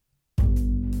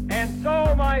And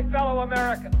so, my fellow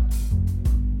Americans,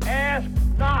 ask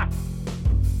not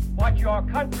what your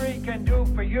country can do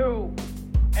for you.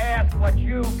 Ask what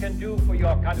you can do for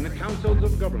your country. In the councils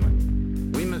of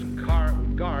government, we must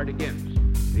guard against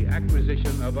the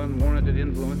acquisition of unwarranted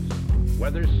influence,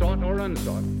 whether sought or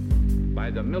unsought, by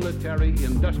the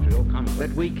military-industrial complex.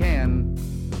 That we can,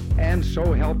 and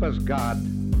so help us God,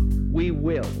 we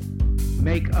will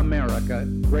make America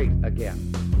great again.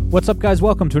 What's up, guys?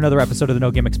 Welcome to another episode of the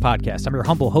No Gimmicks Podcast. I'm your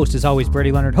humble host, as always,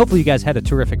 Brady Leonard. Hopefully you guys had a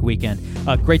terrific weekend.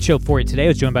 Great show for you today. I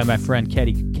was joined by my friend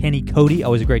Kenny Cody.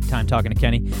 Always a great time talking to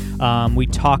Kenny. We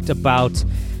talked about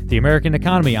the American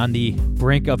economy on the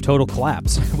brink of total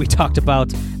collapse. We talked about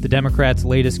the Democrats'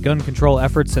 latest gun control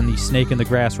efforts and the snake in the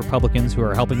grass Republicans who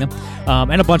are helping them,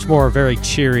 and a bunch more very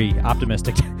cheery,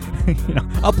 optimistic,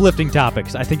 uplifting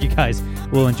topics. I think you guys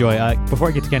will enjoy. Before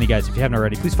I get to Kenny, guys, if you haven't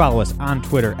already, please follow us on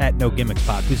Twitter at No Gimmicks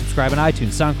Pod. Please subscribe on iTunes,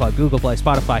 SoundCloud, Google Play,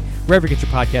 Spotify, wherever you get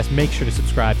your podcast. Make sure to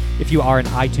subscribe. If you are an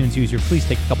iTunes user, please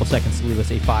take a couple seconds to leave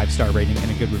us a 5-star rating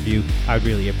and a good review. I would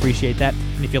really appreciate that.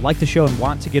 And if you like the show and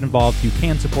want to get involved, you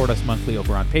can support us monthly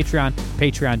over on Patreon,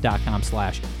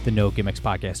 patreon.com/the No Gimmicks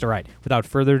Podcast. All right, without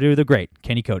further ado, the great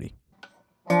Kenny Cody.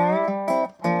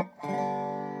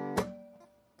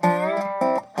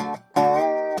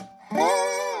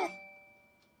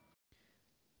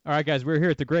 All right, guys, we're here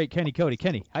at the great Kenny Cody.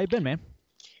 Kenny, how you been, man?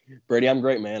 Brady, I'm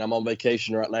great, man. I'm on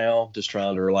vacation right now, just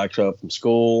trying to relax up from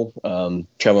school.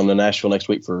 Traveling to Nashville next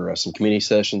week for some community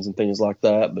sessions and things like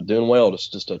that, but doing well,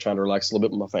 just trying to relax a little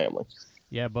bit with my family.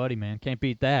 Yeah, buddy, man, can't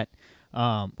beat that.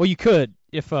 Well, you could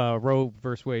if Roe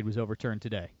versus Wade was overturned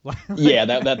today. Yeah,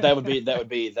 that would be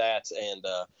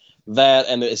that,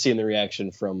 and seeing the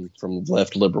reaction from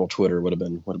left liberal Twitter would have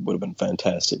been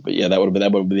fantastic. But yeah, that would have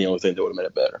been the only thing that would have made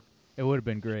it better. It would have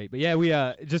been great. But yeah, we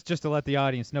just to let the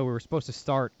audience know, we were supposed to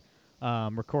start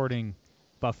recording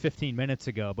about 15 minutes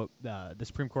ago, but the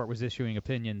Supreme Court was issuing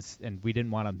opinions, and we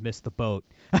didn't want to miss the boat.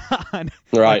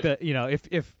 Right.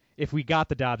 If we got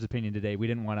the Dobbs opinion today, we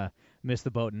didn't want to miss the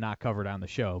boat and not cover it on the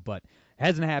show. But it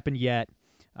hasn't happened yet.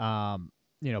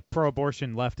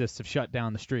 Pro-abortion leftists have shut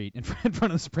down the street in front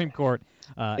of the Supreme Court.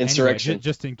 Insurrection. Anyway,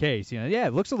 just in case. Yeah,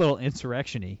 it looks a little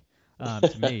insurrection-y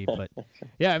to me. But,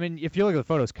 yeah, I mean, if you look at the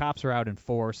photos, cops are out in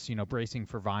force, bracing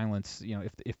for violence,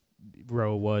 if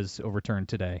Roe was overturned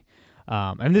today.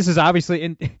 And this is obviously,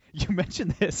 and you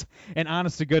mentioned this, and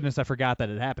honest to goodness, I forgot that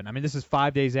it happened. I mean, this is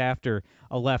 5 days after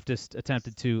a leftist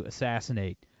attempted to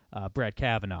assassinate Brett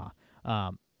Kavanaugh.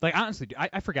 Honestly,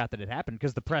 I forgot that it happened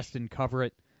because the press didn't cover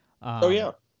it. Oh,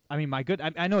 yeah. I mean,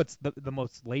 I know it's the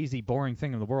most lazy, boring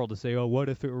thing in the world to say, oh, what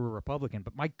if it were a Republican?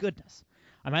 But my goodness,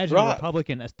 imagine a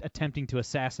Republican attempting to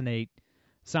assassinate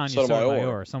Sonia Sotomayor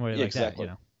or somebody like exactly.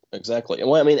 that. Exactly.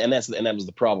 Well, I mean, and that was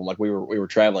the problem. Like we were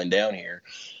traveling down here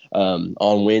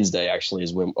on Wednesday. Actually,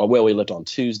 is when we left on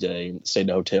Tuesday, stayed in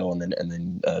a hotel, and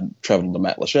then traveled to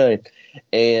Matlacha.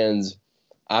 And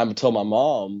I told my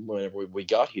mom whenever we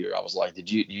got here, I was like, did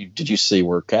you see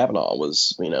where Kavanaugh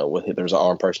was? There's an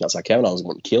armed person outside Kavanaugh was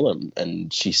going to kill him,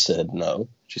 and she said no.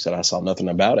 She said I saw nothing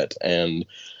about it, and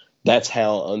that's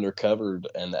how undercovered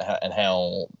and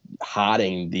how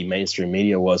hiding the mainstream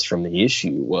media was from the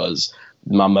issue was.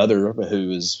 My mother,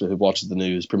 who watches the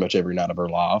news pretty much every night of her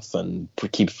life and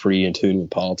keeps pretty in tune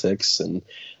with politics and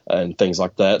things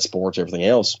like that, sports, everything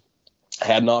else,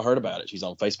 had not heard about it. She's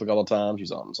on Facebook all the time.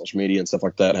 She's on social media and stuff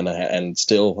like that, and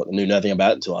still knew nothing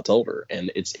about it until I told her.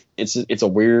 And it's a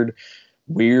weird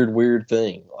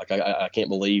thing. Like I can't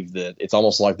believe that it's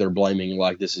almost like they're blaming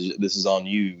like this is on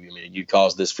you. I mean, you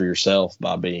caused this for yourself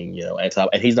by being anti.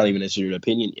 And he's not even issued an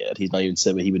opinion yet. He's not even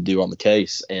said what he would do on the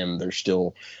case, and they're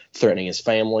still threatening his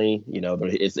family.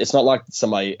 It's not like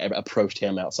somebody approached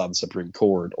him outside the Supreme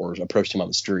Court or approached him on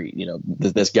the street.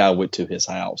 This guy went to his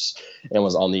house and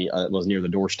was was near the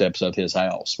doorsteps of his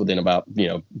house within about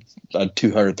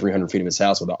 200, 300 feet of his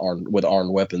house with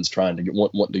armed weapons, trying to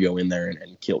want to go in there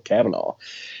and kill Kavanaugh.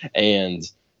 And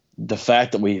the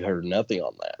fact that we heard nothing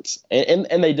on that,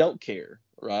 and they don't care.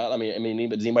 Right. I mean,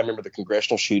 does anybody remember the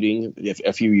congressional shooting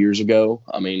a few years ago?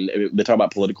 I mean, they talk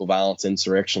about political violence,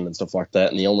 insurrection, and stuff like that.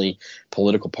 And the only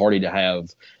political party to have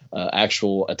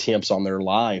actual attempts on their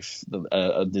life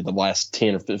the last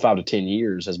 5 to 10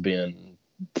 years has been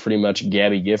pretty much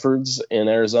Gabby Giffords in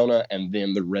Arizona, and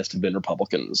then the rest have been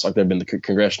Republicans. Like they've been the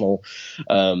congressional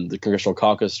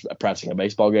caucus practicing a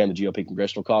baseball game, the GOP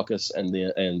congressional caucus, and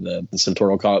the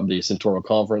senatorial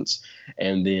conference,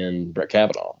 and then Brett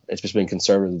Kavanaugh. It's just been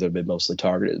conservatives that have been mostly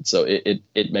targeted. So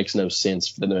it makes no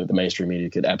sense that the mainstream media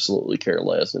could absolutely care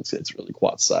less. It's really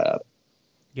quite sad.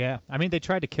 Yeah, I mean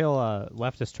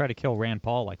leftists tried to kill Rand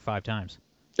Paul like 5 times.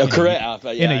 Correct.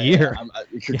 In a year.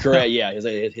 Correct. Yeah,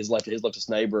 his leftist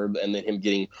neighbor, and then him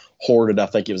getting hoarded. I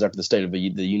think it was after the State of the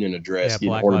Union address, getting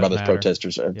Black hoarded by Lives those Matter.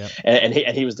 protesters. Yep. And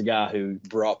he was the guy who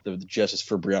brought the Justice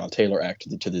for Breonna Taylor Act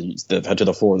to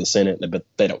the floor of the Senate, but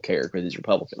they don't care because he's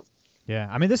Republican. Yeah,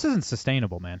 I mean, this isn't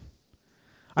sustainable, man.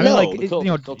 I mean,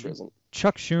 like, culture isn't.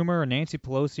 Chuck Schumer and Nancy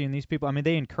Pelosi and these people, I mean,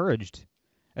 they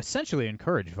essentially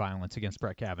encouraged violence against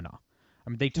Brett Kavanaugh. I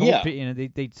mean, they told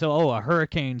they a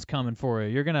hurricane's coming for you.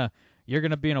 You're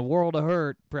gonna be in a world of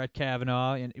hurt, Brett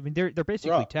Kavanaugh. And I mean, they're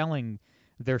basically telling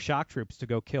their shock troops to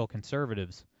go kill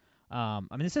conservatives. I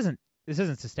mean, this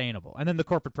isn't sustainable. And then the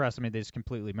corporate press, I mean, they just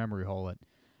completely memory hole it.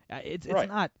 It's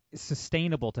not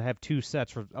sustainable to have two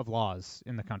sets of laws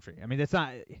in the country. I mean, it's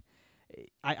not.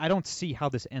 I don't see how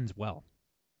this ends well.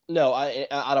 No, I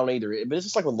don't either. But it's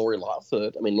just like with Lori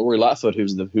Lightfoot. I mean, Lori Lightfoot,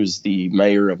 who's the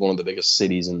mayor of one of the biggest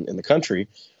cities in the country,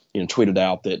 tweeted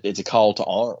out that it's a call to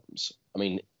arms. I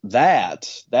mean,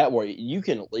 that way you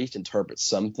can at least interpret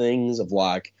some things of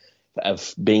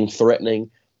being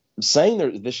threatening.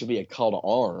 Saying this should be a call to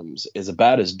arms is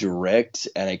about as direct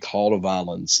and a call to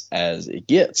violence as it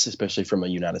gets, especially from a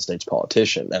United States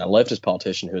politician and a leftist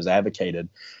politician who has advocated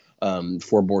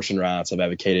for abortion rights, have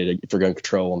advocated for gun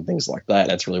control and things like that.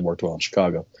 That's really worked well in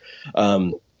Chicago.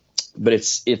 But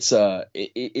it's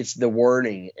the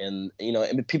wording, and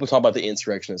and people talk about the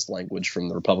insurrectionist language from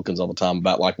the Republicans all the time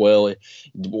about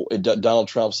Donald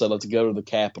Trump said let's go to the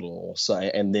Capitol,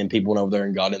 and then people went over there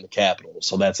and got in the Capitol,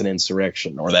 so that's an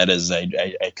insurrection, or that is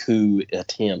a coup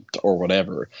attempt or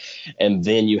whatever. And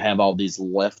then you have all these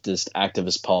leftist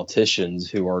activist politicians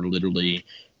who are literally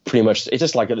pretty much, it's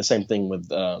just like the same thing with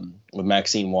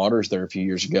Maxine Waters there a few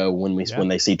years ago when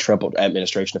they see Trump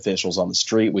administration officials on the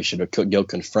street, we should go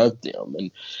confront them,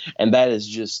 and that is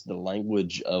just the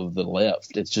language of the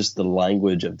left. It's just the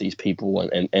language of these people,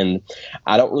 and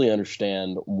I don't really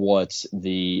understand what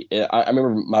I remember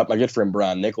my good friend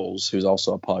Brian Nichols, who's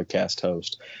also a podcast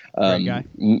host, great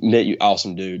guy,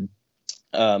 awesome dude,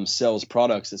 sells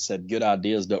products that said good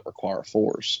ideas don't require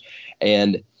force,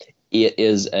 and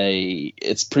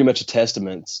it's pretty much a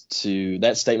testament to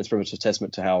that statement. It's pretty much a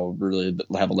testament to how the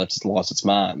left has lost its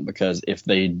mind, because if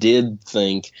they did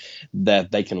think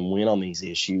that they can win on these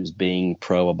issues, being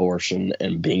pro-abortion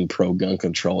and being pro-gun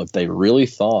control, if they really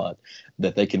thought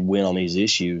that they could win on these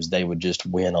issues, they would just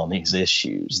win on these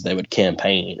issues. They would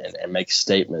campaign and make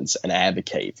statements and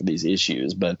advocate for these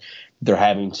issues, but they're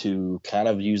having to kind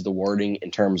of use the wording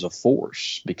in terms of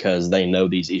force because they know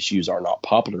these issues are not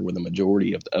popular with the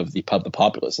majority of the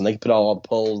populace, and they can put all the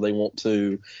polls they want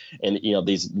to, and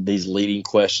these leading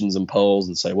questions and polls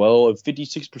and say, well,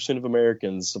 56% of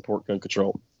Americans support gun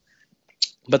control.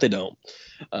 But they don't.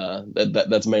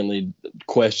 That's mainly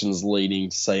questions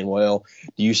leading to saying, well,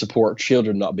 do you support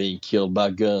children not being killed by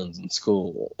guns in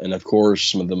school? And of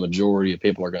course, the majority of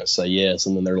people are going to say yes.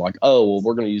 And then they're like, oh, well,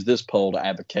 we're going to use this poll to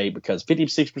advocate because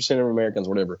 56% of Americans,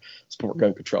 whatever, support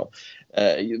gun control.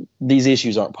 These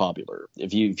issues aren't popular.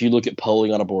 If you look at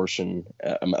polling on abortion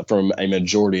from a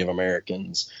majority of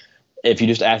Americans, if you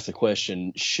just ask the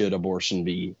question, should abortion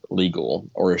be legal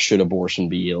or should abortion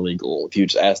be illegal? If you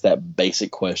just ask that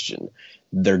basic question,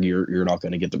 you're not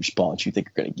going to get the response you think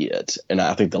you're going to get. And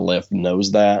I think the left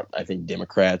knows that. I think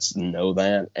Democrats know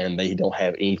that, and they don't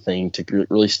have anything to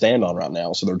really stand on right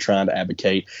now. So they're trying to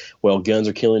advocate, well, guns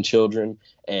are killing children,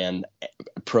 and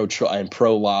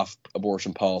pro-life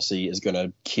abortion policy is going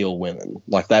to kill women.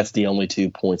 Like, that's the only 2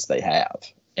 points they have,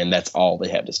 and that's all they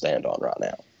have to stand on right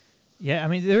now. Yeah, I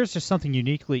mean, there's just something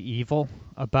uniquely evil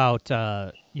about,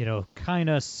 kind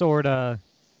of, sort of,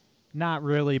 not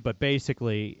really, but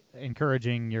basically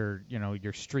encouraging your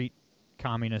street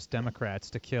communist Democrats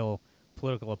to kill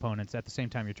political opponents at the same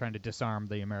time you're trying to disarm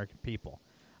the American people.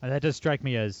 And that does strike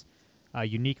me as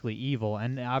uniquely evil.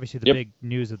 And obviously the big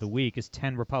news of the week is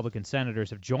 10 Republican senators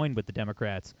have joined with the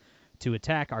Democrats to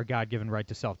attack our God-given right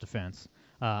to self-defense.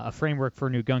 A framework for a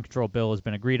new gun control bill has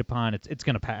been agreed upon. It's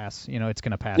going to pass. It's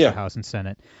going to pass the House and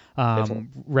Senate.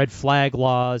 Red flag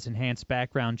laws, enhanced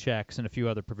background checks, and a few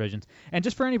other provisions. And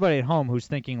just for anybody at home who's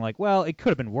thinking like, well, it could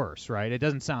have been worse, right? It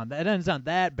doesn't sound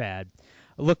that bad.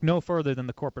 Look no further than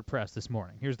the corporate press this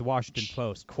morning. Here's the Washington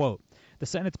Post. Quote, "The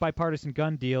Senate's bipartisan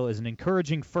gun deal is an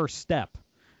encouraging first step."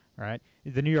 All right.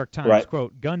 The New York Times,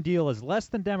 quote, "Gun deal is less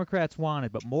than Democrats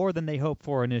wanted, but more than they hoped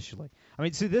for initially." I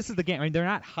mean, see, this is the game. I mean, they're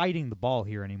not hiding the ball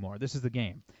here anymore. This is the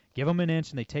game. Give them an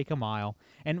inch and they take a mile.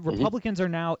 And Republicans are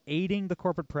now aiding the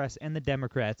corporate press and the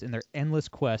Democrats in their endless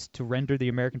quest to render the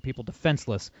American people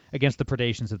defenseless against the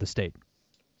predations of the state.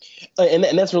 And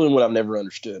that's really what I've never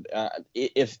understood.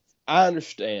 If I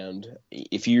understand,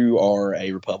 if you are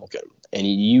a Republican and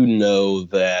you know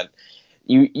that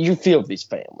you feel for these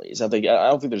families. I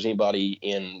don't think there's anybody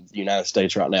in the United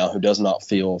States right now who does not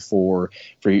feel for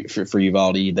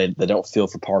Uvalde. They don't feel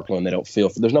for Parkland. They don't feel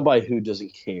for. There's nobody who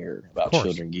doesn't care about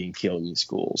children getting killed in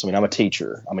schools. I mean, I'm a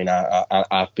teacher. I mean,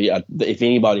 if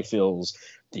anybody feels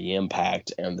the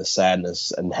impact and the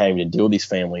sadness and having to deal with these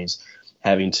families,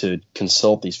 having to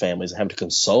consult these families, having to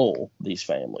console these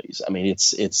families. I mean,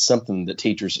 it's something that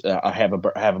teachers have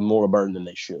more of a burden than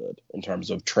they should in terms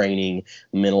of training,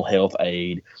 mental health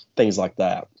aid, things like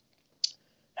that.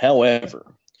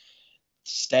 However,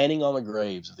 standing on the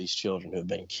graves of these children who have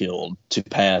been killed to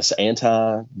pass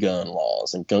anti-gun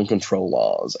laws and gun control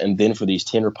laws, and then for these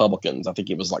 10 Republicans, I think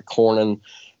it was like Cornyn,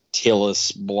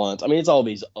 Tillis, Blunt. I mean, it's all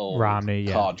these old Romney,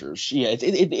 codgers. Yeah,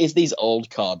 it's these old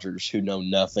codgers who know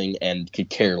nothing and could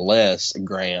care less,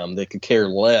 Graham, that could care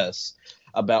less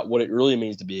about what it really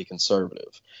means to be a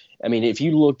conservative. I mean, if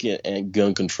you look at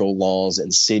gun control laws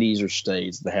in cities or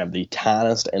states that have the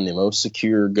tightest and the most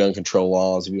secure gun control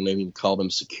laws, if you don't even call them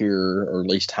secure or at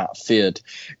least tight fit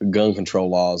gun control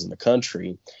laws in the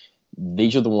country,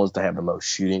 these are the ones that have the most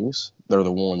shootings. They're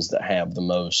the ones that have the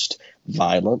most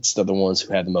violence. They're the ones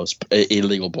who have the most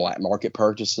illegal black market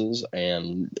purchases,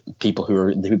 and people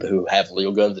who have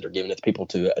legal guns that are giving it to people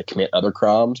to commit other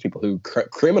crimes. People who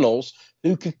criminals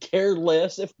who could care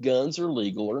less if guns are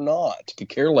legal or not. Could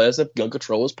care less if gun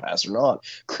control is passed or not.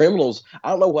 Criminals, I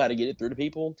don't know how to get it through to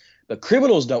people, but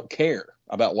criminals don't care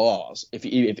about laws. If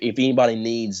anybody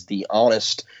needs the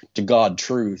honest to God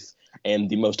truth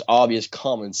and the most obvious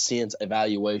common sense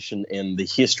evaluation in the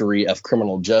history of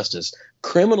criminal justice,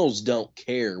 criminals don't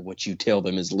care what you tell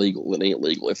them is legal and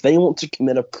illegal. If they want to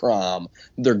commit a crime,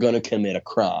 they're going to commit a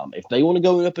crime. If they want to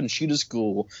go up and shoot a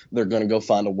school, they're going to go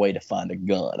find a way to find a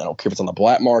gun. I don't care if it's on the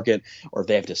black market or if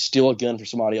they have to steal a gun from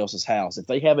somebody else's house. If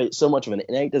they have so much of an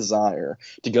innate desire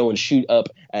to go and shoot up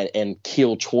and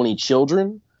kill 20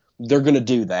 children, they're going to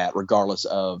do that regardless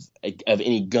of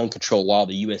any gun control law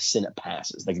the U.S. Senate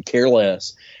passes. They could care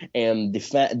less. And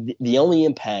the only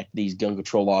impact these gun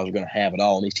control laws are going to have at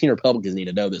all, and these 10 Republicans need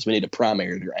to know this, we need to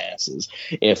primary their asses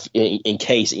if in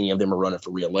case any of them are running for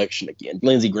re-election again.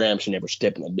 Lindsey Graham should never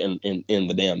step in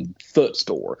the damn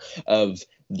footstore of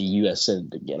the U.S.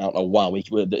 Senate again. I don't know why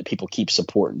people keep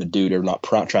supporting the dude or not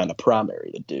trying to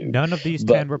primary the dude. None of these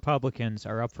 10 Republicans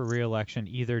are up for re-election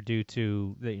either due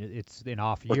to it's an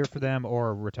off year for them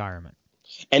or retirement.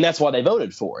 And that's why they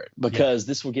voted for it, because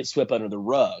this will get swept under the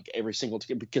rug every single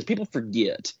time, because people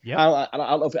forget. Yep. I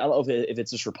don't know if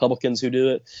it's just Republicans who do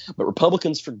it, but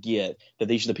Republicans forget that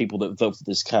these are the people that vote for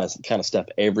this kind of stuff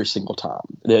every single time.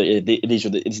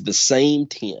 It's the same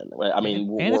 10. I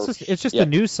mean, and it's just a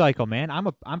news cycle, man.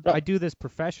 I do this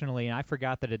professionally, and I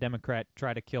forgot that a Democrat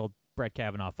tried to kill Brett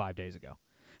Kavanaugh 5 days ago.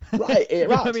 Right. Right.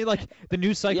 I mean, like, the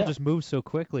news cycle just moves so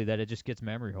quickly that it just gets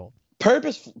memory hold.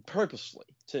 Purposefully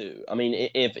too. I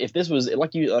mean, if this was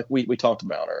like we talked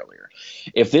about earlier,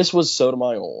 if this was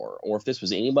Sotomayor or if this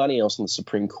was anybody else in the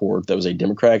Supreme Court that was a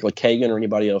Democratic, like Kagan or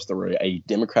anybody else that were a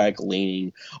Democratic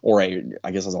leaning or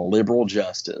I guess as a liberal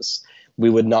justice, we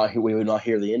would not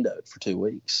hear the end of it for 2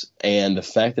 weeks. And the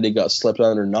fact that it got swept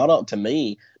under, not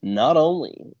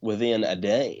only within a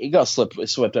day, it got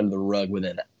swept under the rug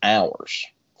within hours.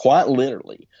 Quite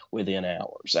literally within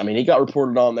hours. I mean, it got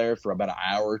reported on there for about an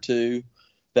hour or two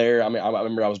there. I mean, I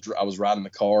remember I was riding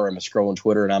the car and scrolling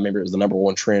Twitter, and I remember it was the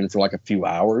 #1 trend for like a few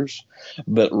hours.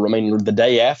 But I mean, the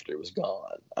day after it was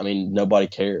gone. I mean, nobody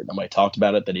cared. Nobody talked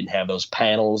about it. They didn't have those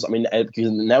panels. I mean,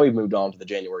 because now we've moved on to the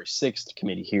January 6th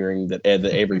committee hearing that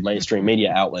every mainstream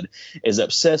media outlet is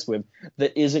obsessed with.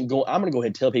 That isn't going. I'm going to go ahead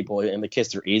and tell people in the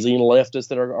case there is any leftists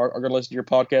that are going to listen to your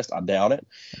podcast. I doubt it.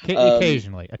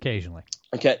 Occasionally.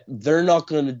 Okay, they're not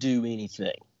going to do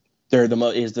anything. They're the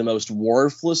most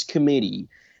worthless committee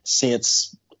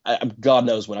since God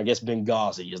knows when. I guess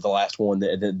Benghazi is the last one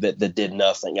that did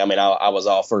nothing. I mean, I was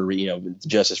all for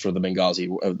justice for the Benghazi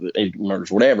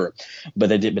murders, whatever,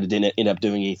 but it didn't end up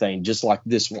doing anything. Just like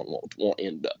this one won't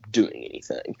end up doing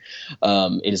anything.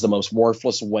 It is the most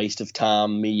worthless waste of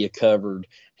time media covered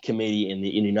committee in the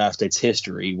United States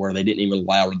history, where they didn't even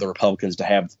allow the Republicans to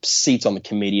have seats on the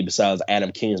committee besides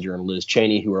Adam Kinzinger and Liz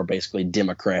Cheney, who are basically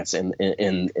Democrats, and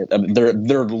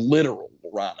they're literal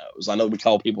rhinos. I know we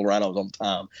call people rhinos all the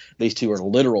time. These two are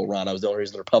literal rhinos. The only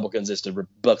reason they're Republicans is to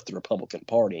rebuff the Republican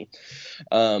Party.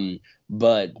 But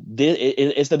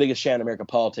it's the biggest sham in American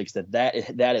politics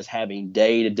that is having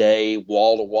day-to-day,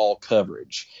 wall-to-wall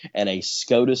coverage, and a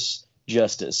SCOTUS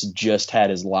justice just had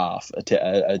his life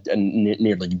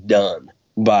nearly done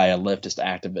by a leftist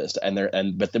activist,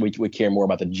 but then we care more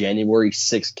about the January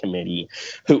 6th committee.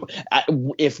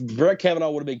 If Brett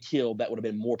Kavanaugh would have been killed, that would have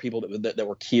been more people that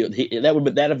were killed.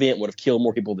 That event would have killed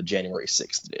more people than January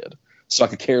 6th did. So I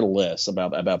could care less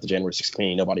about the January 6th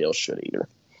committee. Nobody else should either.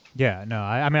 Yeah, no,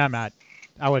 I mean, I'm not.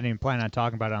 I wasn't even planning on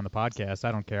talking about it on the podcast.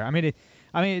 I don't care. I mean,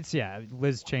 it's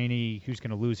Liz Cheney, who's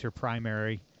going to lose her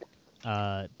primary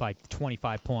by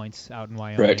 25 points out in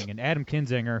Wyoming, Correct. and Adam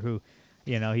Kinzinger, who,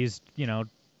 he's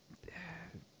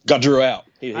got Drew out.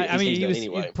 He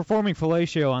was performing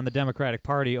fellatio on the Democratic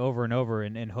Party over and over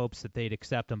in hopes that they'd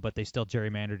accept him, but they still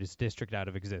gerrymandered his district out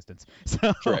of existence.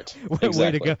 So, correct.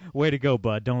 Exactly. Way to go,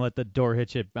 bud. Don't let the door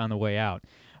hit you on the way out.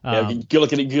 Good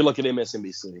luck at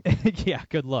MSNBC. Yeah,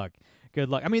 good luck.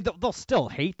 I mean, they'll still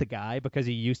hate the guy because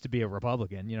he used to be a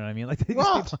Republican. You know what I mean? Like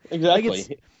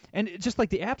exactly. And just like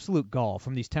the absolute gall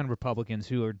from these 10 Republicans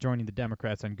who are joining the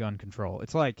Democrats on gun control.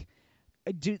 It's like,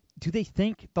 do they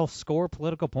think they'll score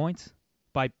political points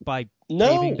by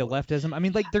caving to leftism? I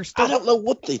mean, like they're still. I don't know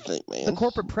what they think, man. The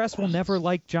corporate press will never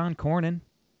like John Cornyn.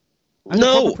 No. The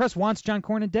corporate press wants John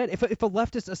Cornyn dead. If a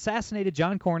leftist assassinated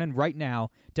John Cornyn right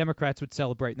now, Democrats would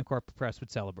celebrate and the corporate press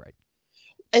would celebrate.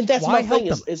 And that's why my help thing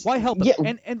them? is why help them?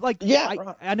 Yeah, and like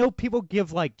right. I know people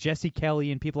give like Jesse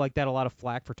Kelly and people like that a lot of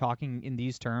flack for talking in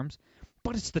these terms,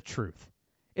 but it's the truth.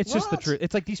 It's just the truth.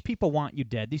 It's like these people want you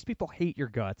dead. These people hate your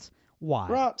guts. Why?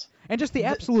 Right. And just the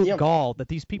absolute gall that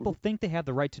these people think they have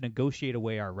the right to negotiate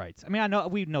away our rights. I mean,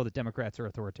 we know that Democrats are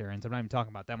authoritarians. I'm not even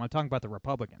talking about them. I'm talking about the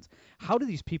Republicans. How do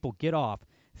these people get off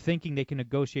thinking they can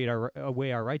negotiate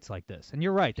away our rights like this? And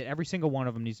you're right that every single one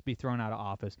of them needs to be thrown out of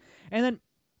office. And then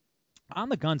on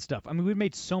the gun stuff, I mean, we've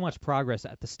made so much progress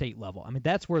at the state level. I mean,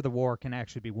 that's where the war can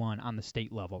actually be won, on the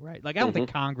state level, right? Like, I don't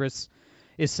think Congress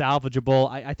is salvageable.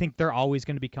 I think they're always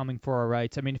going to be coming for our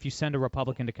rights. I mean, if you send a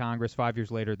Republican to Congress 5 years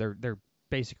later, they're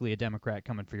basically a Democrat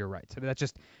coming for your rights. I mean, that's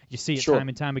just, you see it time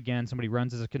and time again. Somebody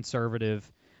runs as a conservative.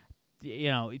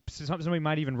 Somebody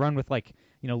might even run with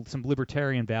some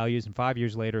libertarian values, and 5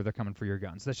 years later they're coming for your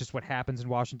guns. That's just what happens in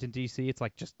Washington D.C. It's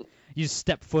like you just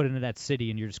step foot into that city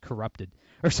and you're just corrupted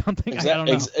or something. Exactly. I don't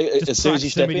know. Just as soon as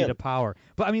you step in to power.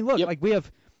 But I mean, look, like we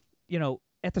have,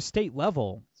 at the state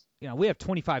level, we have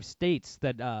 25 states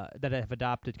that have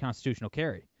adopted constitutional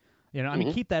carry. I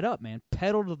mean, keep that up, man.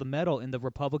 Pedal to the metal in the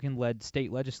Republican-led state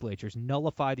legislatures.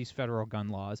 Nullify these federal gun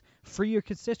laws. Free your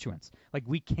constituents. Like,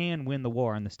 we can win the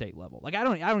war on the state level. Like, I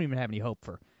don't even have any hope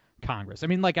for Congress. I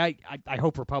mean, like, I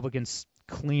hope Republicans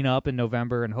clean up in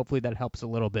November, and hopefully that helps a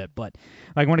little bit. But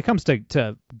like, when it comes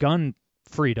to gun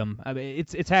freedom, I mean,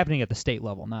 it's happening at the state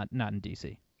level, not in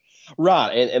D.C. Right,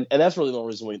 and that's really the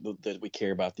only reason that we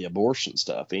care about the abortion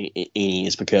stuff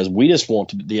is because we just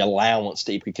want the allowance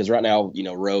to, because right now,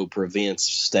 Roe prevents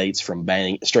states from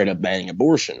straight up banning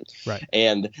abortion. Right.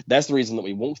 And that's the reason that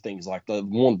we want things like the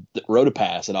one Roe to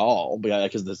pass at all,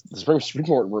 because the Supreme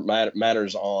Court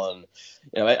matters on,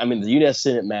 I mean, the U.S.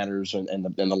 Senate matters, and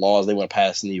the laws they want to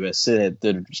pass in the U.S. Senate,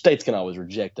 the states can always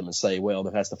reject them and say, well,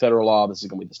 if that's the federal law, this is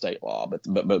going to be the state law.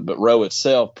 But Roe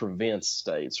itself prevents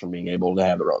states from being able to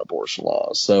have their own abortion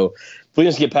laws. So if we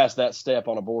just get past that step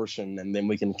on abortion, and then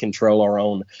we can control our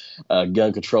own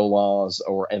gun control laws,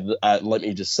 or let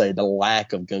me just say the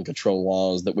lack of gun control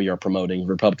laws that we are promoting,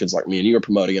 Republicans like me and you are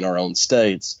promoting in our own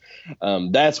states.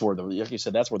 That's where like you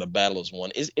said, that's where the battle is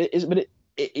won.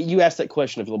 You asked that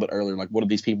question a little bit earlier, like what do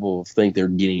these people think they're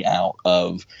getting out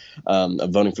of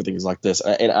voting for things like this?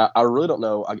 And I really don't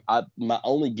know. My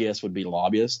only guess would be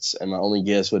lobbyists, and my only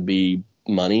guess would be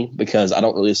money, because I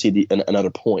don't really see another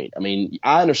point. I mean,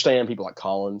 I understand people like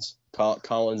Collins.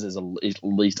 Collins is at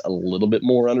least a little bit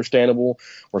more understandable,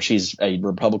 where she's a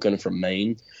Republican from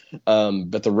Maine.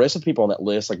 But the rest of the people on that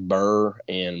list, like Burr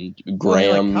and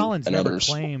Graham, Collins and never others,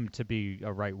 claimed to be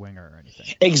a right winger or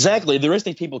anything. Exactly. The rest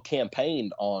of these people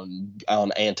campaigned on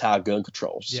anti-gun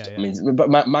controls. Yeah. I mean, but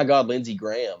my God, Lindsey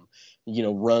Graham,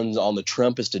 runs on the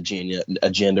Trumpist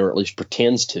agenda, or at least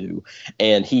pretends to,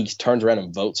 and he turns around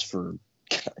and votes for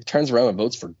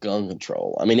gun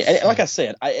control. I mean, like I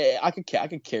said, I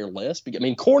could care less. I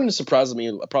mean, Cornyn surprises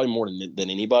me probably more than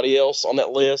anybody else on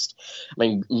that list. I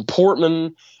mean,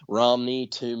 Portman, Romney,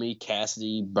 Toomey,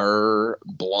 Cassidy, Burr,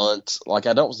 Blunt. Like,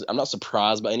 I'm not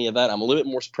surprised by any of that. I'm a little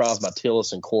bit more surprised by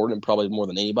Tillis and Cornyn probably more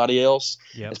than anybody else,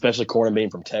 especially Cornyn being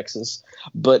from Texas.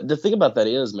 But the thing about that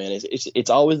is, man, it's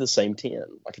always the same 10.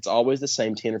 Like, it's always the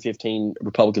same 10 or 15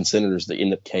 Republican senators that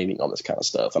end up caving on this kind of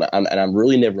stuff. And I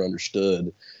really never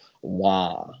understood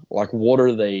why? Like, what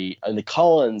are they? And the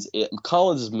Collins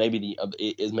is maybe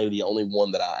the only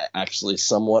one that I actually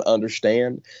somewhat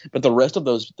understand. But the rest of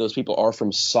those people are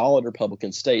from solid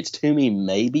Republican states. Toomey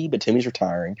maybe, but Toomey's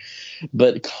retiring.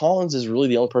 But Collins is really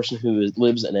the only person who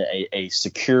lives in a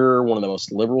secure, one of the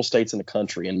most liberal states in the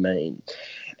country, in Maine,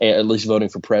 at least voting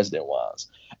for president wise.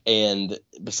 And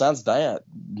besides that,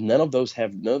 none of those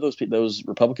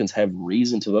Republicans have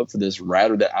reason to vote for this.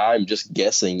 Rather, that I'm just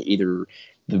guessing either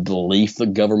the belief the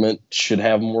government should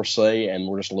have more say and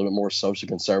we're just a little bit more socially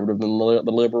conservative than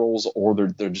the liberals, or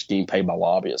they're just getting paid by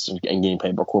lobbyists and getting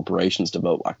paid by corporations to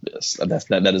vote like this.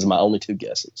 That is my only two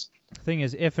guesses. The thing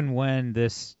is, if and when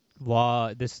this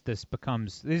law, this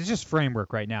becomes, it's just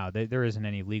framework right now. There isn't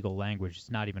any legal language.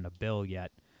 It's not even a bill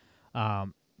yet.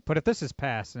 But if this is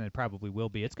passed, and it probably will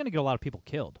be, it's going to get a lot of people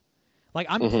killed. Like,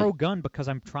 I'm pro-gun because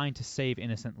I'm trying to save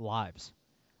innocent lives.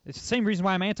 It's the same reason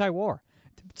why I'm anti-war.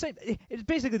 It's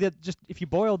basically that, just if you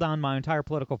boil down my entire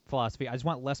political philosophy, I just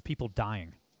want less people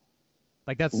dying.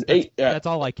 Like, that's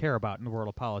all I care about in the world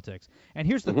of politics. And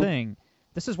here's the thing.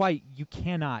 This is why you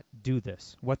cannot do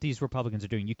this, what these Republicans are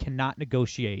doing. You cannot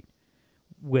negotiate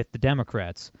with the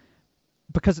Democrats,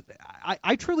 because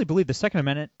I truly believe the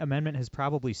Second Amendment has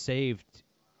probably saved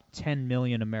 10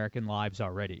 million American lives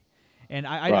already. And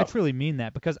I truly mean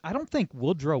that, because I don't think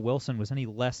Woodrow Wilson was any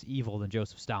less evil than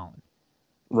Joseph Stalin.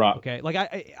 Right. Okay. Like,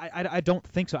 I don't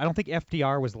think so. I don't think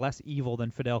FDR was less evil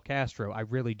than Fidel Castro. I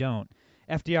really don't.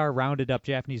 FDR rounded up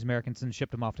Japanese Americans and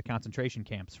shipped them off to concentration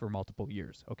camps for multiple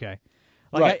years. Okay.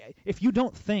 Like, if you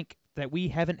don't think that we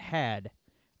haven't had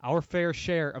our fair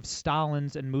share of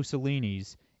Stalins and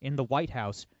Mussolinis in the White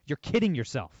House, you're kidding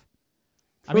yourself.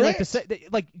 I mean,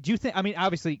 do you think? I mean,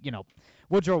 obviously,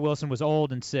 Woodrow Wilson was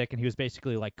old and sick, and he was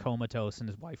basically like comatose, and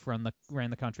his wife ran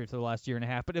the country for the last year and a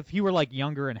half. But if he were like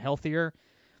younger and healthier,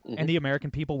 and the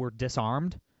American people were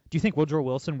disarmed, do you think Woodrow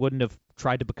Wilson wouldn't have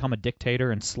tried to become a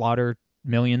dictator and slaughter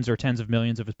millions or tens of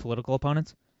millions of his political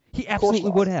opponents? He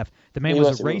absolutely would have. The man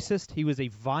was a racist. He was a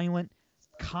violent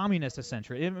communist,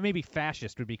 essentially. Maybe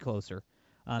fascist would be closer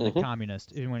than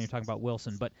communist when you're talking about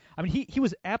Wilson. But, I mean, he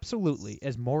was absolutely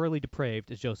as morally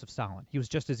depraved as Joseph Stalin. He was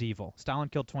just as evil. Stalin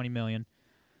killed 20 million.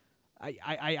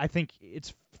 I think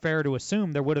it's fair to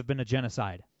assume there would have been a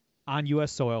genocide on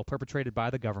U.S. soil perpetrated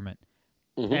by the government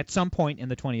at some point in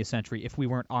the 20th century if we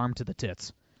weren't armed to the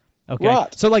tits. Okay?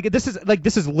 Right. So, this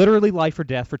is literally life or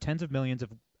death for tens of millions of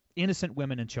innocent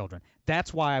women and children.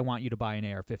 That's why I want you to buy an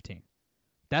AR-15.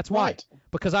 That's why. Right.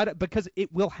 Because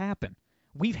it will happen.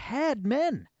 We've had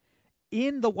men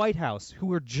in the White House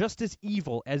who are just as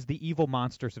evil as the evil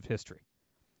monsters of history.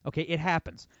 Okay, it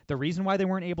happens. The reason why they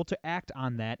weren't able to act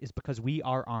on that is because we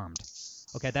are armed.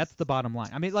 Okay, that's the bottom line.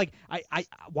 I mean,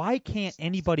 why can't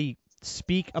anybody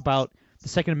speak about the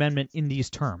Second Amendment in these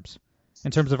terms,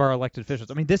 in terms of our elected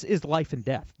officials? I mean, this is life and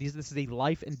death. This is a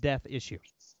life and death issue.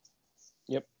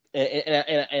 Yep,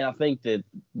 and I think that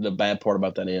the bad part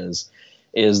about that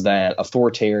is that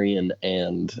authoritarian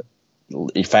and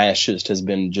fascist has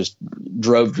been just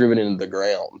driven into the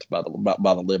ground by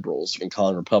the liberals, and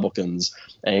calling Republicans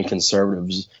and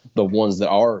conservatives the ones that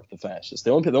are the fascists.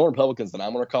 The only Republicans that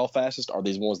I'm going to call fascist are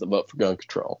these ones that vote for gun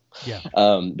control. Yeah.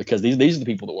 Because these are the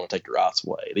people that want to take your rights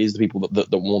away. These are the people that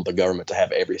want the government to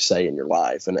have every say in your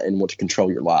life and want to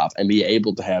control your life and be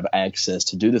able to have access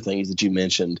to do the things that you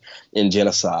mentioned in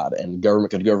genocide and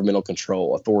governmental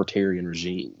control, authoritarian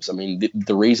regimes. I mean,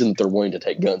 the reason that they're wanting to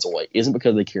take guns away isn't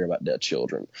because they care about dead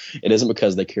children. It isn't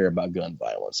because they care about gun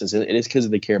violence. It is because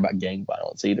they care about gang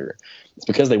violence either. It's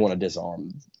because they want to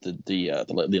disarm the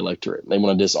electorate. They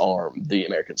want to disarm the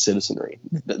American citizenry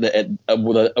with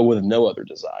no other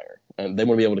desire. And they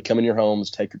want to be able to come in your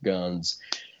homes, take your guns.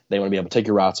 They want to be able to take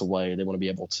your rights away. They want to be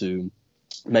able to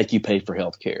make you pay for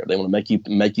health care. They want to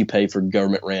make you pay for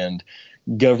government-run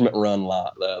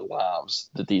lives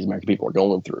that these American people are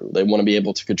going through. They want to be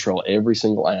able to control every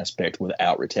single aspect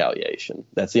without retaliation.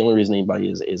 That's the only reason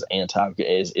anybody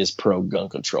is pro gun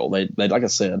control. They like I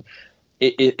said,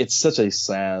 it's such a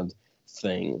sad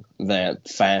thing that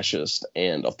fascist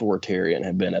and authoritarian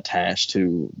have been attached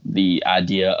to the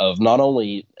idea of not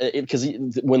only because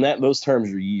when those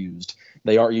terms are used,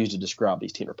 they aren't used to describe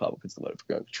these 10 Republicans that voted for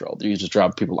gun control. They're used to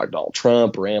describe people like Donald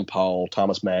Trump, Rand Paul,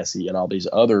 Thomas Massey, and all these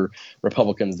other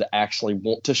Republicans that actually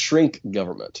want to shrink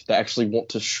government, that actually want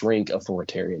to shrink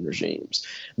authoritarian regimes.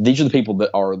 These are the people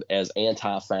that are as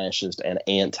anti-fascist and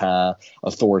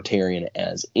anti-authoritarian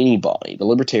as anybody. The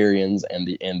libertarians and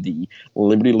the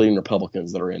liberty-leaning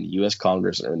Republicans that are in the U.S.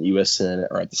 Congress or in the U.S. Senate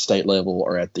or at the state level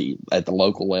or at the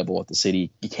local level, at the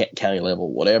city, county level,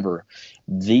 whatever,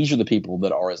 these are the people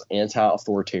that are as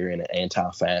anti-authoritarian and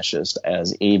anti-fascist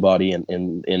as anybody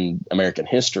in American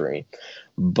history.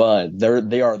 But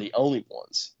they are the only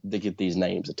ones that get these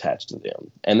names attached to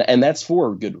them, and that's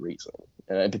for a good reason.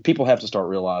 People have to start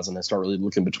realizing and start really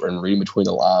looking and reading between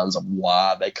the lines of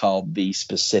why they call these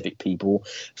specific people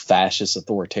fascist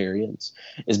authoritarians,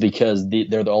 is because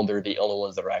they're the only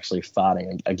ones that are actually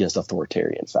fighting against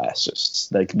authoritarian fascists.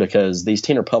 Because these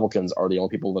 10 Republicans are the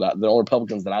only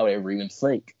Republicans that I would ever even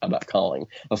think about calling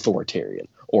authoritarian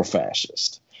or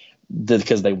fascist,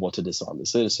 because they want to disarm the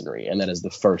citizenry. And that is the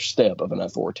first step of an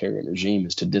authoritarian regime,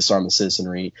 is to disarm the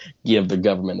citizenry, give the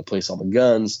government and the police all the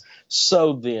guns,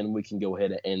 so then we can go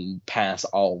ahead and pass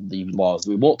all the laws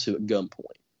we want to at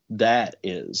gunpoint. That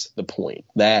is the point.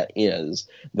 That is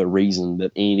the reason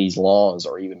that any of these laws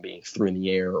are even being thrown in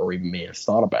the air or even being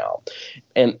thought about.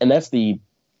 And that's the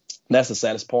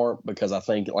saddest part, because I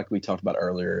think, like we talked about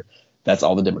earlier, that's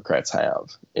all the Democrats have,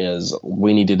 is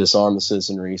we need to disarm the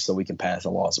citizenry so we can pass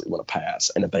the laws that we want to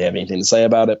pass. And if they have anything to say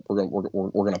about it, we're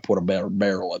going to put a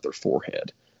barrel at their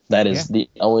forehead. That is the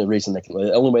only reason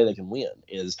the only way they can win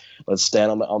is, let's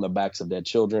stand on the backs of dead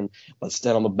children. Let's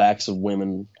stand on the backs of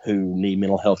women who need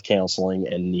mental health counseling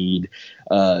and need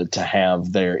to have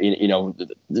their,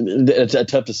 it's a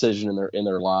tough decision in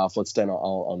their life. Let's stand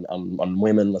on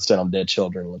women. Let's stand on dead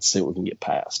children. Let's see what we can get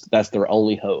past. That's their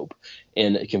only hope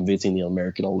in convincing the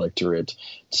American electorate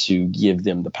to give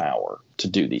them the power to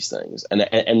do these things.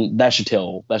 And that should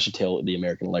tell the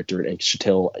American electorate, and should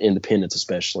tell independents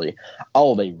especially,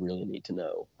 all they really need to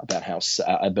know about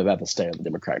about the state of the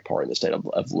Democratic Party and the state of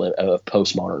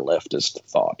postmodern leftist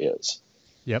thought is.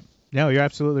 Yep. No, you're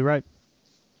absolutely right.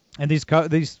 And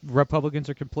these Republicans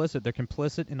are complicit. They're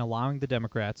complicit in allowing the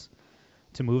Democrats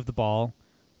to move the ball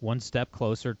one step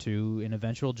closer to an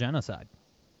eventual genocide.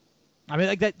 I mean,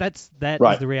 like that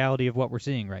right. is the reality of what we're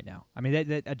seeing right now. I mean,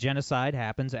 that a genocide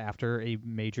happens after a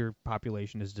major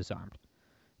population is disarmed.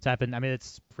 It's happened. I mean,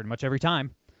 it's pretty much every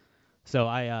time. So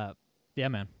yeah,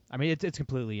 man. I mean, it's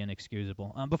completely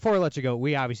inexcusable. Before I let you go,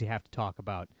 we obviously have to talk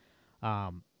about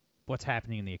what's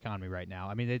happening in the economy right now.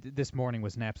 I mean, this morning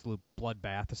was an absolute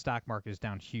bloodbath. The stock market is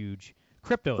down huge.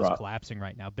 Crypto is collapsing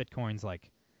right now. Bitcoin's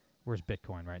where's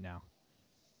Bitcoin right now?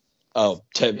 Oh,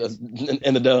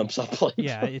 in the dumps, I believe.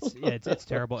 Yeah, it's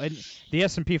terrible. And the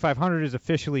S&P 500 is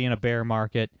officially in a bear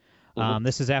market.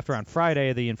 This is after on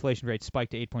Friday the inflation rate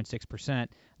spiked to 8.6%.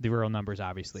 The real number is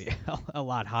obviously a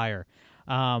lot higher.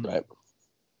 Right.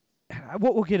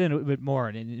 We'll get into it a bit more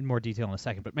in more detail in a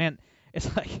second. But man,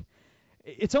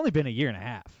 it's only been a year and a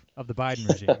half of the Biden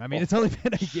regime. I mean, it's only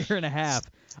been a year and a half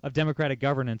of Democratic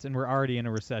governance, and we're already in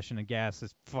a recession, and gas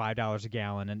is $5 a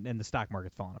gallon, and the stock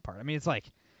market's falling apart. I mean, it's like,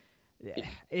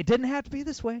 it didn't have to be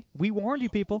this way. We warned you,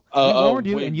 people. We warned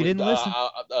you, and you didn't listen.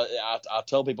 I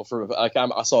tell people,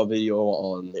 I saw a video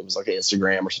on, it was like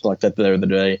Instagram or something like that the other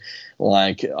day.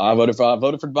 Like, I voted for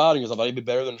Biden because I thought he'd be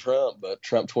better than Trump, but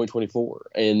Trump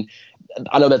 2024. And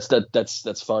I know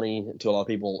that's funny to a lot of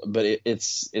people, but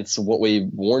it's what we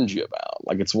warned you about.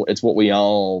 Like, it's what we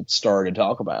all started to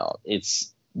talk about.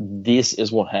 This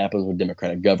is what happens with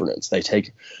Democratic governance. They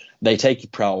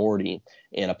take priority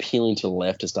in appealing to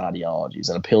leftist ideologies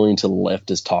and appealing to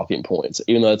leftist talking points.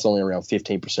 Even though it's only around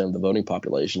 15% of the voting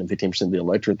population and 15% of the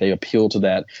electorate, they appeal to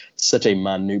that, such a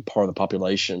minute part of the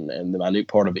population and the minute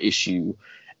part of the issue.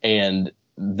 And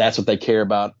that's what they care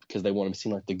about, because they want to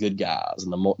seem like the good guys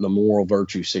and the moral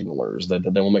virtue signalers. That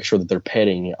they want to make sure that they're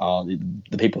petting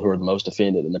the people who are the most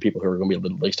offended and the people who are going to be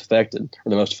the least affected or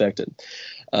the most affected.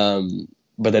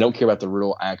 But they don't care about the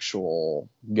real actual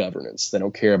governance. They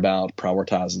don't care about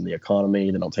prioritizing the economy.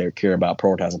 They don't care about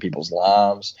prioritizing people's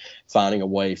lives, finding a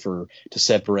way to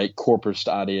separate corporate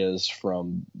ideas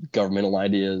from governmental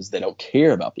ideas. They don't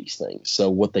care about these things.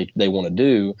 So what they want to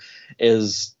do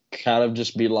is kind of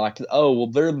just be like, oh, well,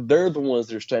 they're the ones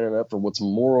that are standing up for what's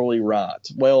morally right.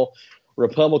 Well,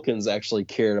 Republicans actually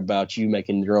cared about you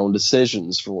making your own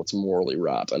decisions for what's morally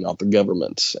right and not the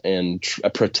government, and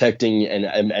protecting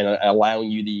and allowing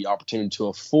you the opportunity to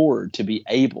afford to be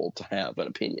able to have an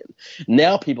opinion.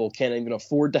 Now people can't even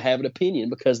afford to have an opinion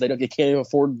because they can't even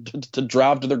afford to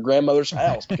drive to their grandmother's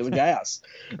house because of gas.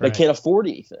 Right. They can't afford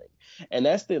anything. And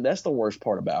that's the worst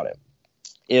part about it,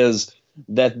 is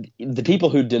that the people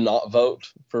who did not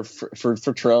vote for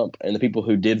Trump and the people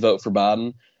who did vote for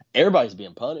Biden, everybody's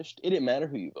being punished. It didn't matter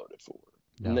who you voted for.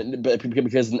 No.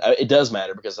 Because it does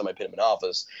matter, because somebody put him in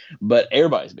office, but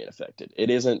everybody's being affected. It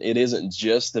isn't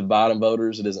just the Biden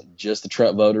voters. It isn't just the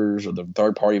Trump voters or the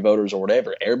third party voters or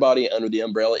whatever. Everybody under the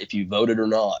umbrella, if you voted or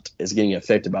not, is getting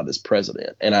affected by this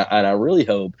president. And I really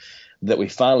hope that we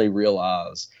finally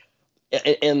realize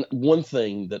And one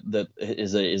thing that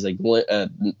is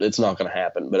it's not going to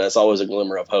happen, but it's always a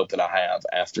glimmer of hope that I have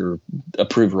after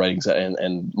approval ratings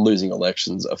and losing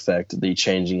elections affect the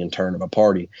changing and turn of a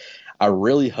party. I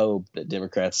really hope that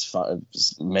Democrats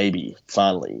maybe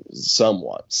finally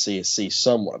somewhat see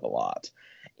somewhat of a lot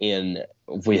in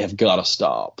we have got to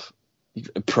stop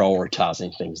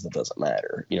prioritizing things that doesn't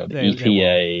matter, the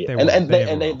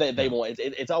EPA, they won't.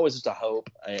 It's always just a hope,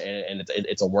 and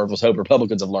it's a worthless hope.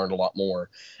 Republicans have learned a lot more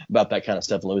about that kind of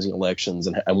stuff, losing elections,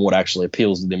 and what actually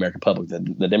appeals to the American public.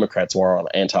 The Democrats were on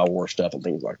anti-war stuff and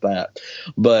things like that,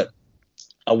 but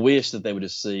I wish that they would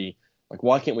just see. Like,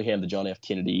 why can't we have the John F.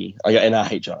 Kennedy? And I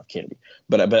hate John F. Kennedy,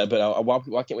 but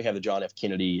why can't we have the John F.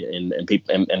 Kennedy and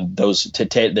people and those the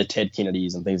Ted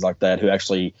Kennedys and things like that who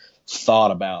actually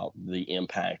thought about the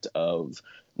impact of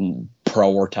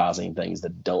prioritizing things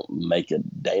that don't make a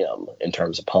damn in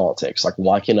terms of politics? Like,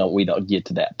 why cannot we not get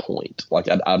to that point? Like,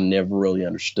 I've never really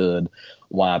understood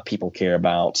why people care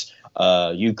about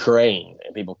Ukraine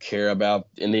and people care about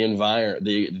in the environment,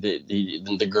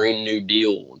 the Green New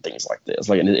Deal and things like this.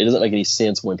 Like, it doesn't make any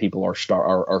sense when people are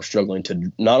struggling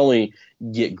to not only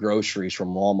get groceries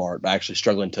from Walmart, but actually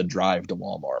struggling to drive to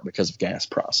Walmart because of gas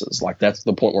prices. Like, that's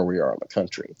the point where we are in the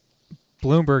country.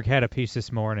 Bloomberg had a piece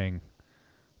this morning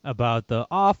about the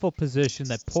awful position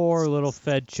that poor little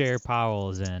Fed Chair Powell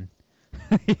is in.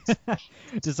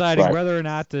 Deciding whether or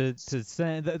not to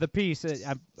send the piece.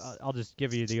 I'll just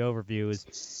give you the overview.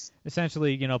 Is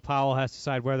essentially, Powell has to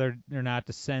decide whether or not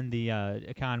to send the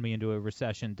economy into a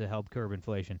recession to help curb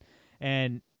inflation.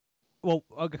 And, well,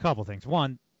 a couple things.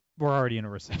 One, we're already in a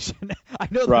recession. I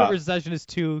know that a recession is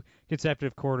 2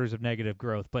 consecutive quarters of negative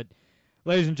growth, but,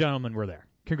 ladies and gentlemen, we're there.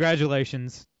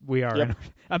 Congratulations, we are. Yep.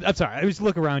 I'm sorry. I just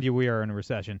look around you. We are in a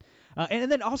recession,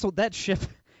 and then also that ship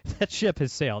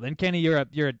has sailed. And Kenny, you're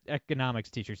an economics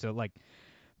teacher, so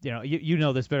you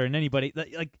know this better than anybody.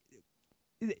 Like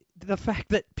the fact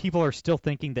that people are still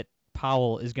thinking that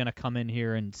Powell is going to come in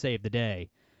here and save the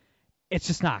day, it's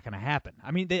just not going to happen.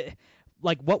 I mean,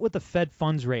 what would the Fed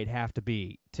funds rate have to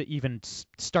be to even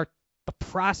start the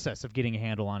process of getting a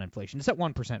handle on inflation? It's at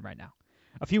 1% right now.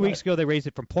 A few weeks ago, they raised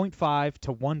it from 0.5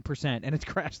 to 1%, and it's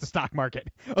crashed the stock market.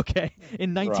 Okay,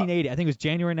 in 1980, I think it was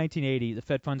January 1980, the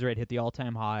Fed funds rate hit the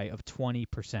all-time high of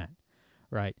 20%.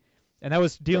 Right, and that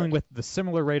was dealing with the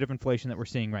similar rate of inflation that we're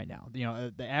seeing right now.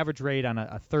 The average rate on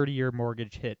a 30-year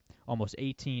mortgage hit almost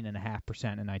 18.5% in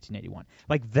 1981.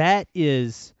 Like, that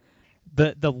is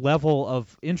the level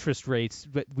of interest rates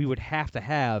that we would have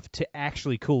to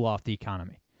actually cool off the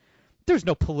economy. There's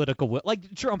no political will.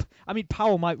 Like Trump,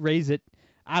 Powell might raise it,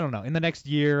 I don't know, in the next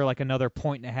year, like another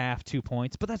 1.5, 2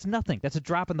 points, but that's nothing. That's a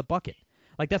drop in the bucket.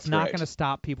 Like, that's not going to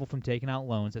stop people from taking out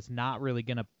loans. That's not really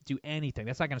going to do anything.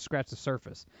 That's not going to scratch the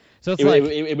surface. So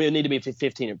it would need to be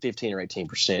 15 or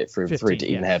 18% for it to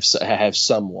even have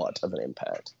somewhat of an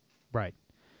impact. Right.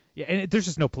 Yeah, and there's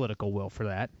just no political will for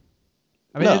that.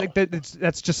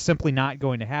 That's just simply not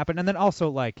going to happen. And then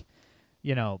also,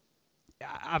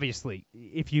 obviously,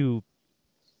 if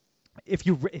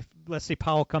let's say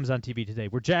Powell comes on TV today,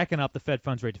 we're jacking up the Fed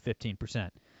funds rate to 15%.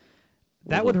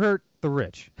 That would hurt the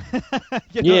rich.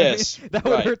 Yes, that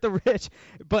would hurt the rich.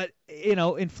 But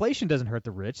inflation doesn't hurt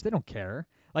the rich. They don't care.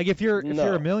 Like, if you're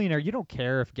a millionaire, you don't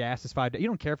care if gas is $5. You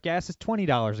don't care if gas is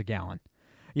 $20 a gallon.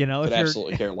 Could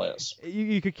absolutely care less.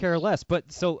 You could care less.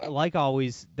 But so, like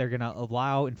always, they're going to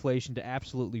allow inflation to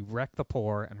absolutely wreck the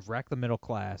poor and wreck the middle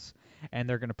class, and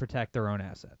they're going to protect their own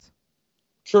assets.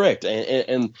 Correct,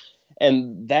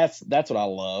 and that's what I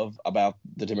love about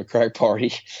the Democratic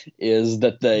Party is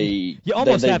that they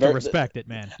almost have to respect it,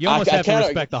 man. You almost have to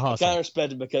respect the hustle. I kind of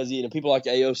respect it because people like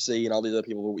AOC and all these other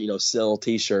people sell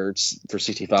T-shirts for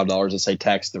 $65 that say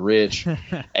tax the rich,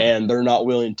 and they're not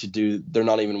willing to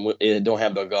don't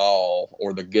have the gall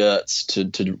or the guts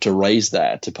to raise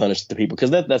that, to punish the people, because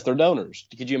that's their donors.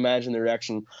 Could you imagine the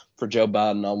reaction for Joe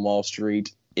Biden on Wall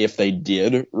Street if they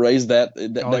did raise that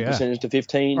percentage to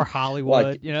 15, or Hollywood,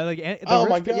 my God,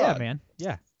 yeah, man,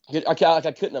 yeah.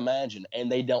 I couldn't imagine, and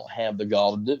they don't have the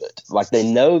gall to do it. Like, they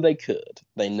know they could,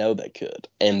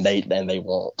 and they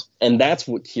won't. And that's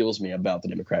what kills me about the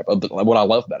Democrat. What I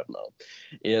love about them, though,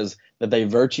 is that they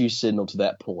virtue signal to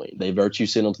that point. They virtue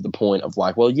signal to the point of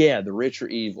like, well, yeah, the rich are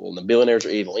evil and the billionaires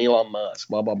are evil. Elon Musk,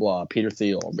 blah blah blah, Peter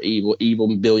Thiel,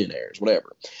 evil billionaires,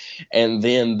 whatever. And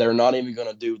then they're not even going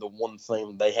to do the one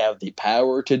thing they have the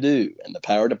power to do, and the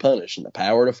power to punish, and the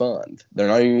power to fund. They're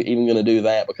not even going to do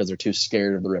that because they're too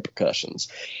scared of the repercussions.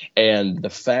 And the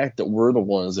fact that we're the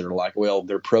ones that are like, well,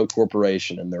 they're pro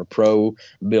corporation and they're pro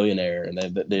billionaire and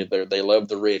they love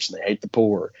the rich and they hate the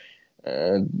poor.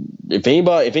 If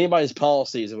anybody's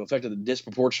policies have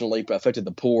disproportionately affected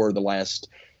the poor the last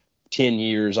 10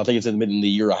 years, I think it's in the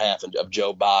year and a half of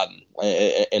Joe Biden,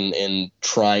 and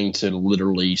trying to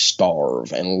literally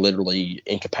starve and literally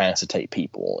incapacitate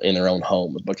people in their own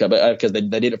homes because they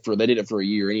did it for a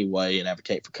year anyway and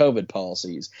advocate for COVID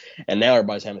policies, and now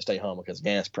everybody's having to stay home because of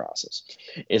gas prices.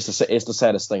 It's the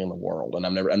saddest thing in the world, and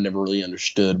I've never really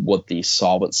understood what the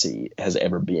solvency has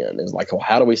ever been. It's like, well,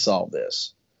 how do we solve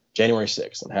this? January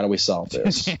 6th, and how do we solve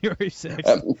this? January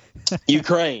 6th.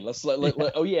 Ukraine.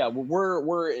 Oh yeah,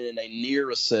 we're in a near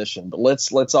recession, but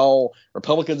let's all,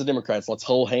 Republicans and Democrats, let's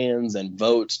hold hands and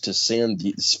vote to send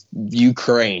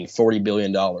Ukraine $40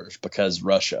 billion because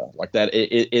Russia, like that.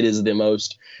 It is the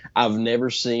most, I've never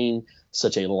seen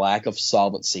such a lack of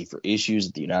solvency for issues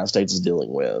that the United States is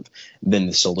dealing with than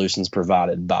the solutions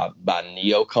provided by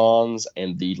neocons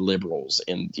and the liberals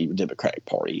in the Democratic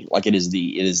Party. Like it is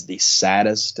the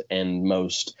saddest and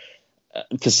most,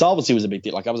 because solvency was a big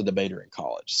deal. Like I was a debater in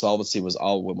college. Solvency was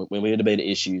all, when we debated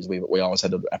issues, we always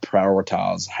had to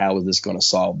prioritize how is this going to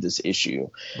solve this issue.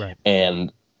 Right.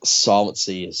 And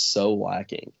solvency is so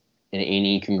lacking in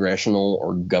any congressional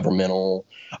or governmental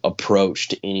approach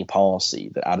to any policy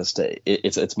that I just say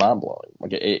it's mind blowing.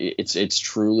 Like it's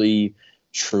truly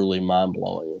mind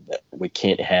blowing that we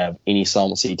can't have any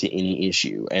solvency to any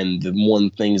issue. And the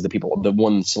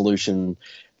one solution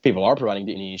people are providing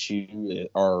to any issue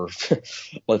are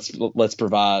let's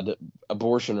provide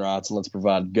abortion rights and let's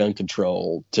provide gun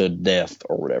control to death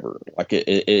or whatever. Like it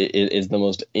is the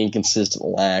most inconsistent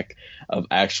lack of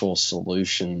actual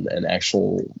solution and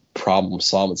actual problem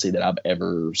solvency that I've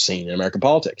ever seen in American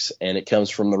politics. And it comes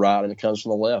from the right and it comes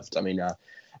from the left. I mean,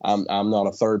 I'm not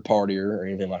a third partier or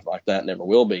anything like that, never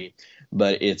will be.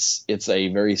 But it's a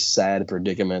very sad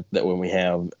predicament that when we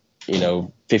have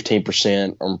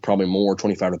 15% or probably more,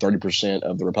 25 to 30%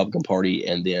 of the Republican Party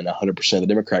and then 100% of the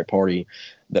Democratic Party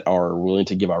that are willing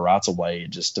to give our rights away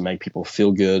just to make people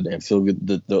feel good and feel good,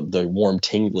 the warm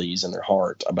tinglies in their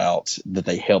heart about that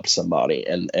they helped somebody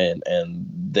and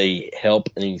they help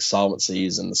any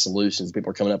solvencies and the solutions people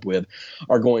are coming up with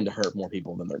are going to hurt more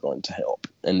people than they're going to help.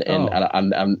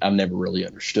 I've never really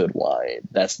understood why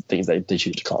that's the things they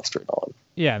choose to concentrate on.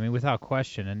 Yeah, I mean, without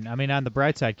question. And, I mean, on the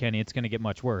bright side, Kenny, it's going to get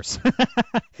much worse.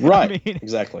 Right, I mean,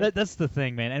 exactly. That's the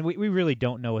thing, man. And we really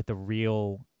don't know what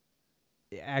the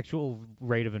actual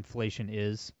rate of inflation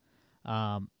is.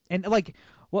 And, like,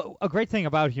 a great thing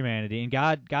about humanity, and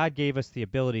God gave us the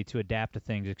ability to adapt to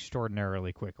things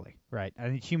extraordinarily quickly, right? I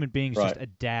think human beings just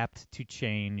adapt to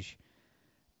change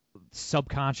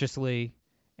subconsciously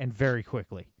and very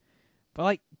quickly. But,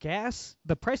 like,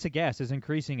 the price of gas is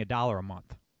increasing $1 a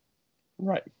month.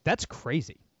 Right. That's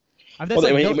crazy. I mean,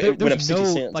 there's no 60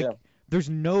 cents, there's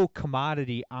no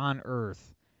commodity on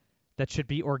Earth that should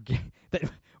be that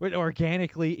would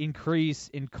organically increase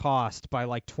in cost by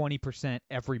like 20%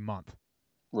 every month.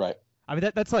 Right. I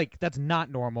mean that's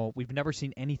not normal. We've never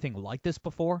seen anything like this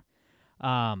before.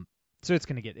 So it's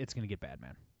gonna get bad,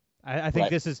 man. I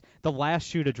think this is the last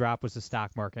shoe to drop was the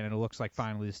stock market, and it looks like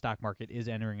finally the stock market is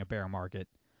entering a bear market.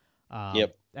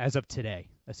 As of today,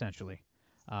 essentially.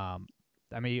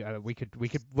 I mean, we could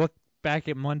look back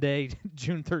at Monday,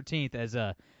 June 13th, as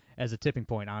a tipping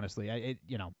point. Honestly,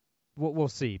 we'll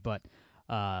see, but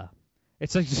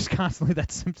it's like just constantly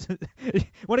that symptom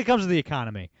when it comes to the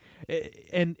economy,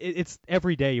 and it's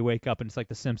every day you wake up and it's like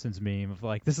the Simpsons meme of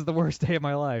like, this is the worst day of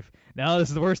my life. No, this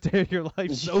is the worst day of your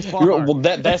life so far. Well,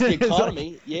 that's the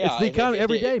economy. It's the economy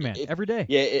every day, man. Every day.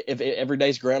 Yeah, if every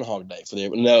day's Groundhog Day for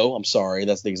them. No, I'm sorry,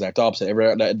 that's the exact opposite.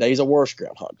 Every day's a worse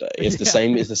Groundhog Day. It's the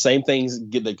same. It's the same things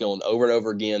that going over and over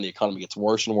again. The economy gets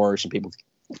worse and worse, and people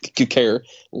could care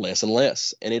less and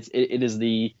less. And it is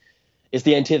the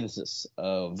antithesis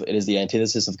of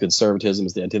conservatism.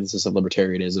 It's the antithesis of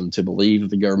libertarianism to believe that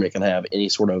the government can have any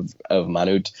sort of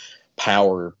minute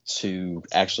power to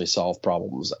actually solve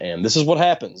problems. And this is what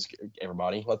happens,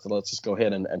 everybody. Let's just go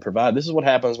ahead and provide. This is what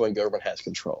happens when government has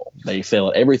control. They fail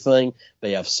at everything.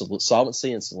 They have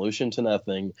solvency and solution to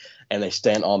nothing, and they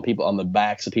stand on the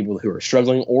backs of people who are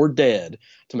struggling or dead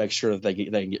to make sure that they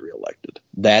can get reelected.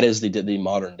 That is the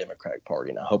modern Democratic Party,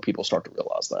 and I hope people start to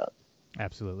realize that.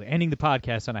 Absolutely. Ending the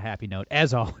podcast on a happy note,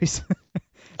 as always.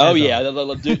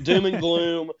 Doom and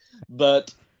gloom,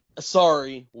 but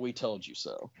sorry, we told you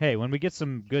so. Hey, when we get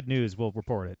some good news, we'll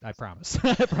report it. I promise.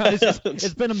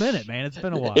 It's been a minute, man. It's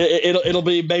been a while. It'll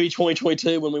be maybe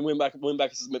 2022 when we win back to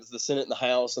the Senate and the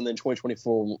House, and then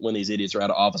 2024 when these idiots are out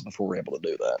of office before we're able to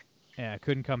do that. Yeah,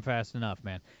 couldn't come fast enough,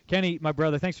 man. Kenny, my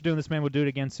brother, thanks for doing this, man. We'll do it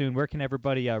again soon. Where can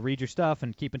everybody read your stuff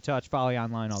and keep in touch, follow you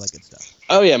online, all that good stuff?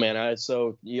 Oh, yeah, man.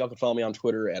 So y'all can follow me on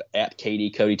Twitter at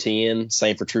KDCodyTN.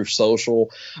 Same for Truth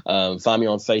Social. Find me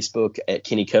on Facebook at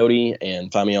Kenny Cody,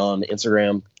 and find me on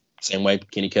Instagram, same way,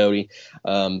 Kenny Cody.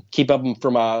 Keep up for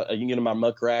you can get my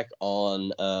muck rack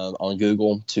on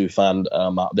Google to find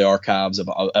the archives of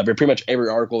pretty much every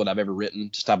article that I've ever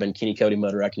written. Just type in Kenny Cody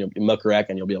muck rack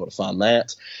and you'll be able to find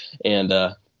that. And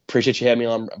appreciate you having me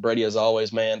on, Brady, as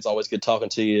always, man. It's always good talking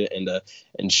to you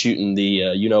and shooting the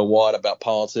you know what about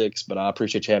politics. But I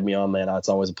appreciate you having me on, man. It's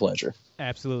always a pleasure.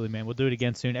 Absolutely, man. We'll do it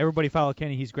again soon. Everybody follow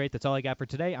Kenny. He's great. That's all I got for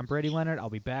today. I'm Brady Leonard. I'll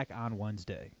be back on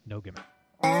Wednesday. No gimmick.